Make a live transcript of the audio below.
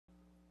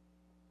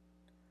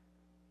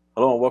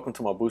Hello and welcome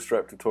to my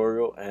Bootstrap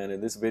tutorial, and in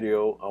this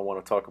video I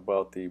want to talk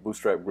about the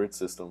Bootstrap grid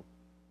system.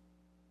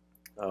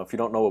 If you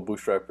don't know what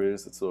Bootstrap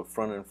is, it's a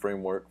front-end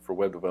framework for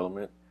web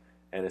development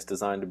and it's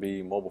designed to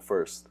be mobile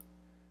first.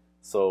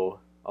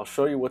 So I'll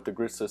show you what the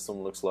grid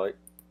system looks like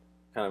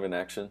kind of in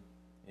action.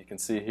 You can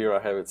see here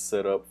I have it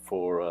set up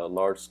for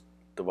large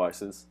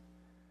devices.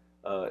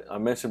 I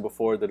mentioned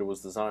before that it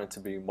was designed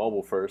to be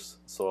mobile first,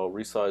 so I'll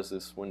resize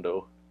this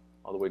window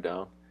all the way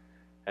down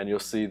and you'll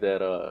see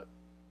that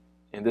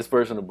in this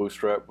version of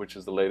Bootstrap, which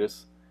is the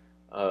latest,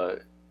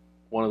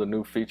 one of the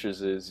new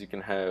features is you can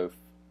have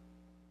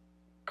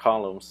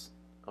columns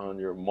on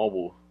your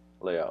mobile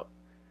layout.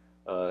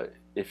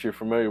 If you're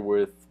familiar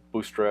with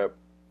Bootstrap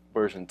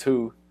version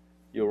 2,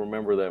 you'll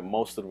remember that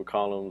most of the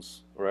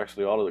columns, or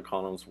actually all of the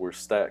columns, were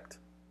stacked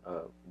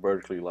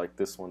vertically like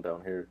this one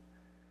down here.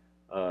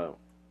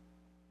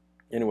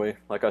 Anyway,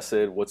 like I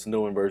said, what's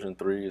new in version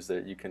 3 is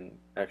that you can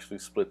actually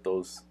split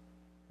those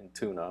in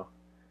two now.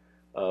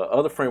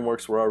 Other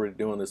frameworks were already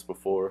doing this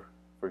before.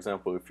 For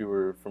example, if you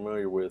were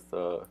familiar with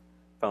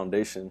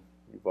Foundation,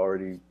 you've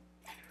already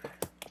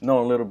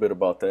known a little bit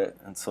about that,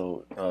 and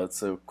so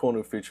it's a cool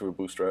new feature with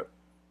Bootstrap.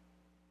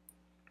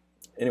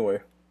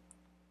 Anyway,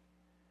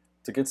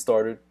 to get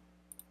started,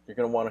 you're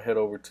going to want to head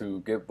over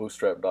to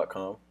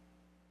getbootstrap.com,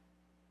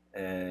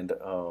 and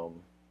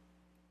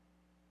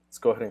let's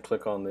go ahead and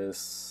click on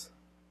this.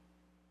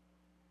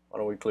 Why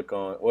don't we click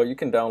on, well, you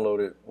can download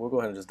it. We'll go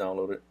ahead and just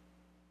download it.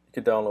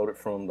 You can download it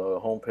from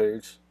the home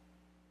page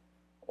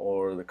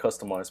or the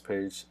customized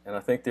page, and I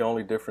think the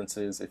only difference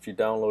is if you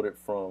download it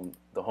from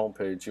the home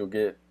page, you'll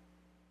get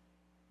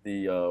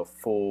the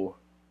full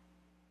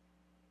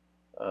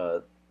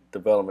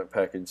development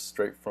package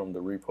straight from the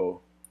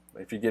repo.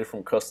 If you get it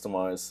from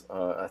customized,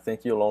 I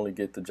think you'll only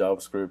get the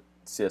JavaScript,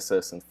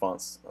 CSS, and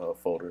fonts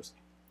folders.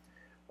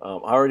 I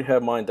already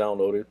have mine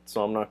downloaded,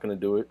 so I'm not going to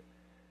do it.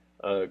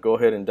 Go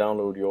ahead and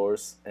download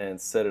yours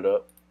and set it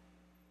up.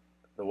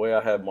 The way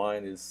I have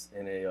mine is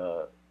in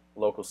a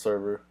local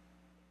server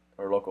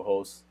or local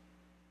host,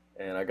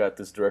 and I got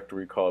this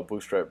directory called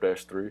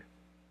Bootstrap-3.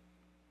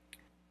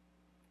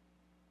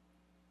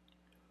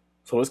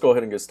 So let's go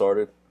ahead and get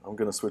started. I'm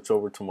going to switch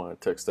over to my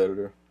text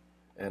editor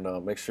and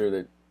make sure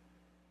that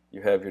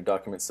you have your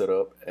document set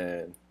up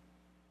and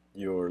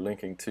you're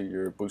linking to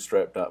your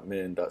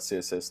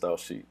bootstrap.min.css style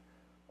sheet.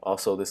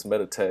 Also, this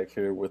meta tag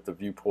here with the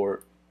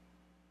viewport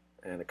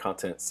and the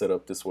content set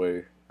up this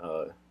way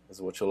is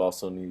what you'll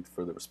also need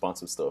for the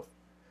responsive stuff.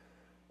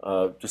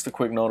 Just a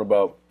quick note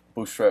about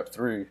Bootstrap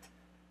 3.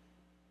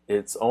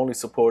 It's only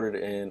supported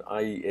in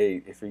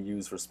IE8 if you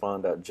use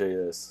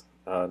respond.js.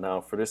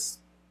 Now for this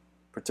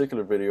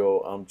particular video,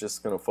 I'm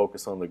just going to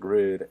focus on the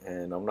grid,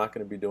 and I'm not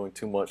going to be doing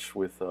too much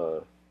with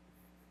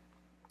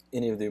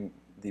any of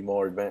the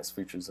more advanced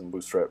features in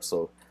Bootstrap,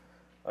 so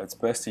it's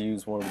best to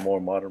use one of the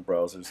more modern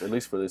browsers, at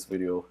least for this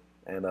video,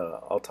 and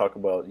I'll talk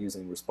about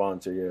using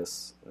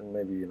respond.js and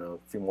maybe a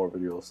few more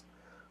videos.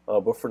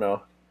 But for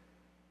now,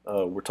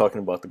 we're talking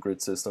about the grid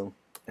system,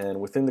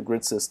 and within the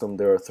grid system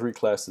there are three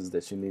classes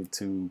that you need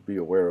to be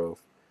aware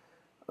of.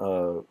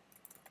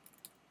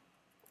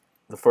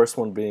 The first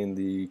one being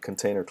the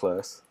container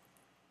class,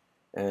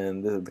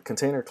 and the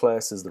container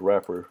class is the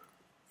wrapper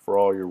for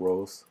all your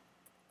rows,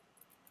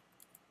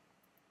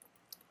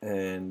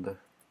 and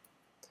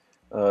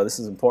this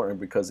is important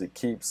because it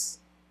keeps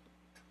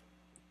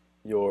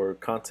your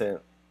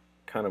content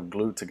kind of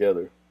glued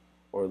together,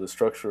 or the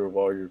structure of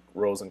all your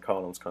rows and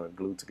columns kind of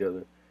glued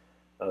together,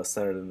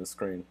 centered in the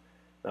screen.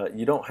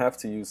 You don't have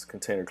to use the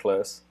container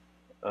class,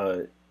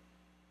 and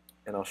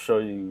I'll show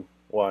you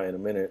why in a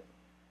minute,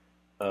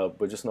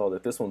 but just know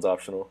that this one's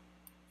optional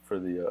for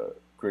the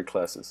grid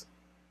classes.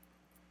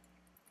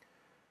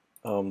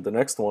 The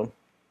next one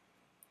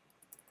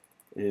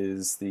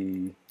is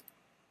the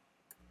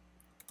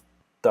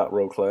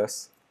 .row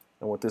class,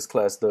 and what this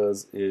class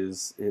does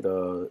is it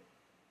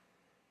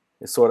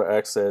sort of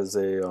acts as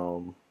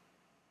a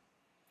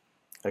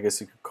I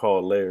guess you could call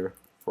a layer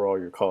for all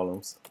your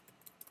columns.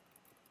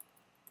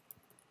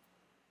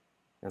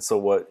 And so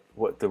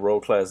what the row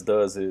class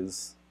does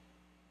is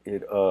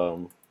it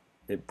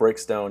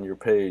breaks down your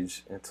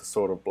page into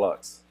sort of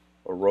blocks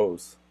or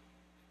rows.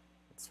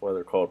 That's why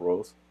they're called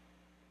rows,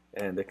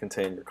 and they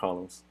contain your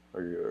columns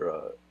or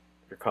your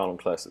column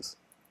classes.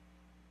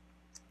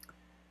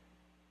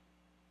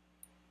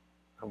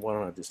 And why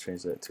don't I just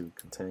change that to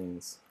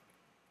contains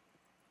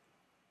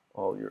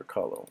all your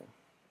column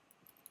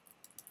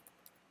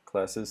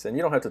classes? And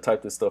you don't have to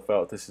type this stuff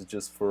out. This is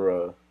just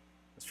for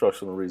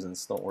instructional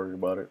reasons. Don't worry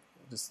about it.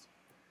 Just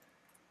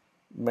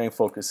main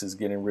focus is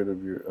getting rid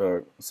of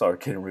your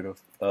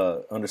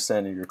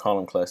understanding your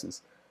column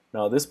classes.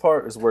 Now this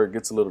part is where it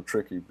gets a little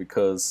tricky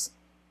because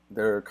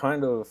they're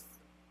kind of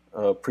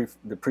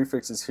the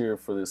prefixes here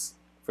for these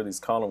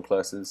column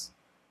classes,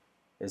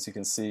 as you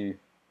can see,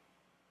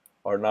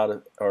 are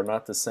not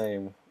the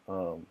same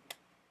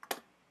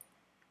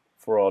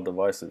for all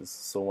devices.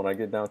 So when I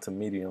get down to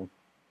medium,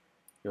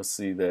 you'll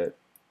see that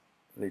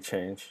they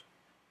change,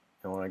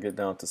 and when I get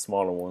down to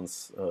smaller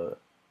ones,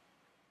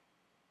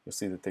 you'll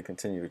see that they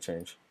continue to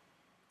change.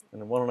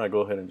 And then why don't I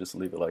go ahead and just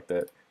leave it like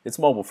that. It's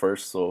mobile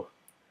first, so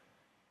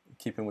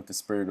keeping with the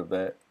spirit of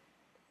that,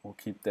 we'll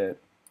keep that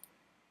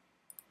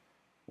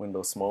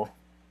window small.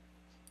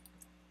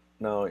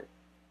 Now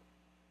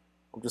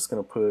I'm just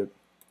going to put,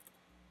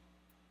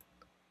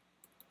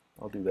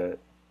 I'll do that.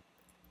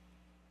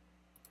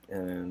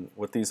 And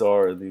what these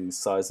are the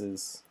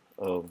sizes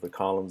of the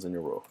columns in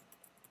your row.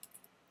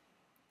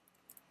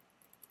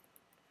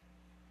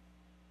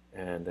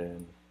 And then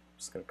I'm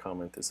just going to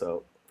comment this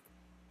out.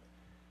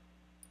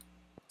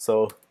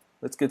 So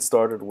let's get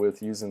started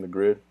with using the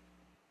grid.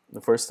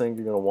 The first thing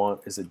you're going to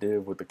want is a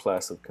div with the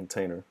class of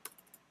container.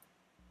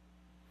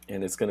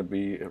 And it's going to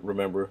be,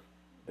 remember,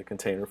 the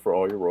container for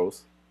all your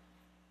rows.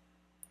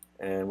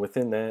 And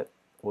within that,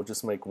 we'll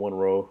just make one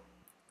row.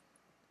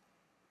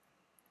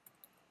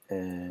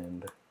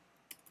 And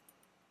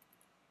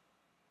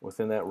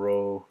within that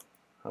row,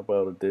 how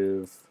about a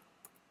div?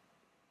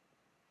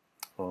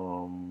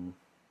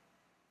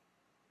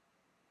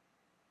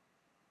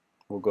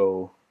 We'll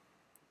go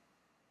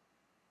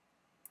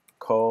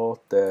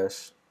call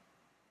dash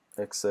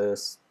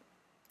XS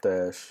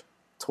dash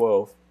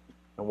 12.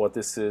 And what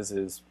this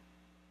is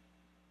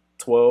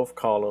 12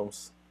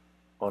 columns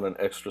on an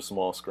extra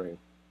small screen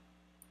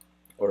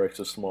or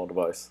extra small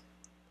device.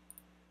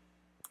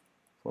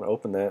 When I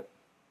open that,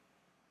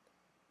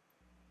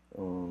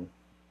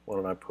 why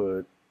don't I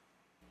put,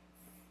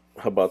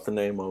 how about the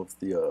name of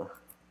the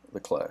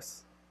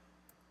class?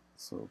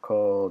 So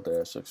call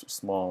dash extra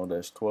small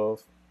dash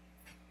 12,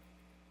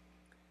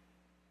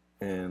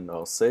 and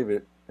I'll save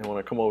it. And when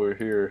I come over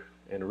here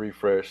and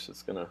refresh,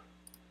 it's gonna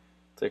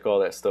take all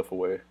that stuff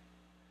away.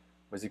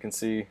 As you can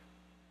see,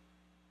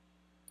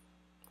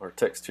 our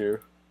text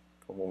here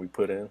from when we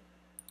put in,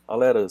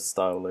 I'll add a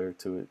style layer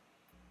to it,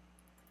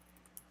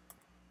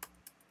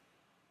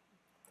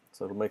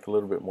 so it'll make a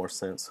little bit more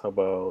sense. How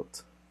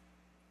about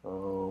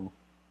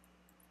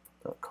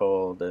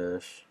call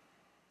dash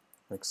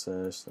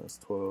XS that's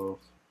 12,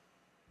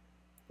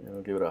 and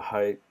I'll give it a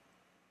height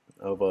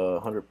of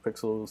 100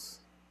 pixels.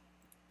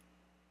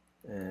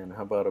 And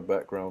how about a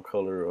background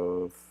color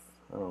of,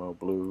 I don't know,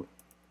 blue,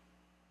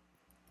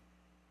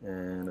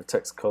 and a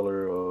text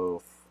color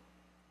of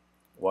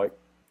white.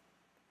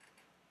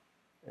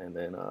 And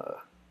then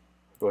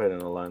go ahead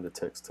and align the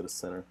text to the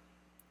center.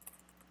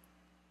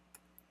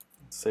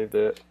 Save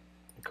that,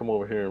 come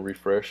over here and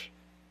refresh.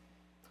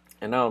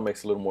 And now it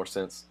makes a little more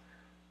sense.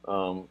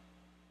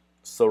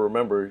 So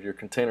remember, your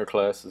container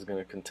class is going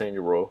to contain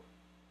your row,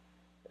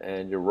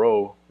 and your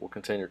row will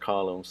contain your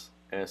columns.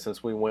 And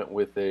since we went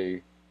with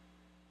a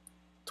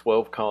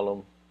 12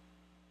 column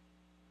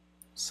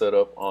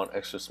setup on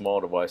extra small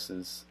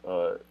devices,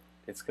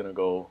 it's going to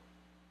go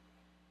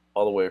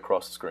all the way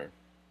across the screen.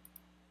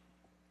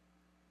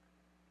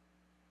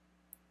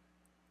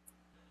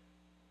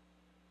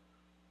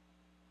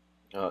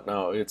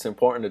 Now it's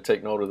important to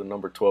take note of the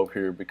number 12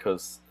 here,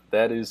 because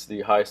that is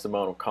the highest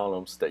amount of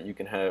columns that you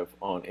can have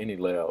on any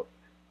layout,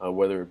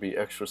 whether it be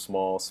extra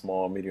small,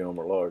 small, medium,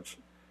 or large.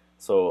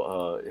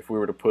 So if we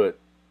were to put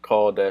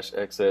call dash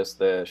XS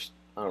dash,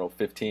 I don't know,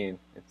 15,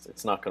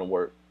 it's not going to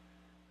work.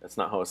 That's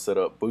not how it's set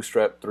up.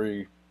 Bootstrap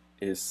 3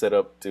 is set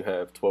up to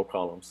have 12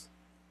 columns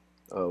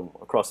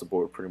across the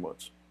board, pretty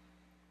much.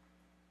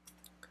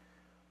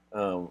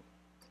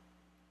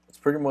 It's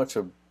pretty much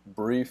a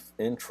brief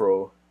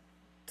intro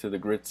to the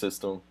grid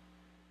system.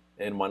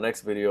 In my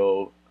next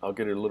video, I'll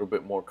get a little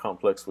bit more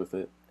complex with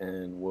it,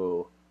 and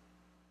we'll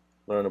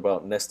learn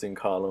about nesting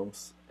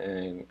columns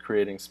and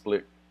creating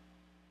split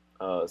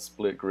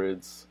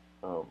grids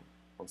on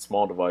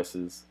small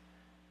devices,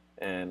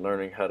 and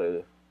learning how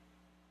to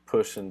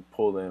push and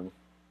pull them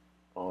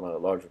on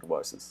larger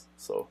devices.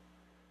 So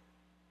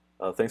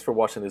thanks for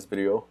watching this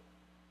video.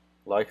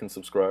 Like and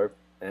subscribe,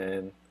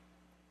 and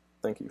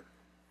thank you.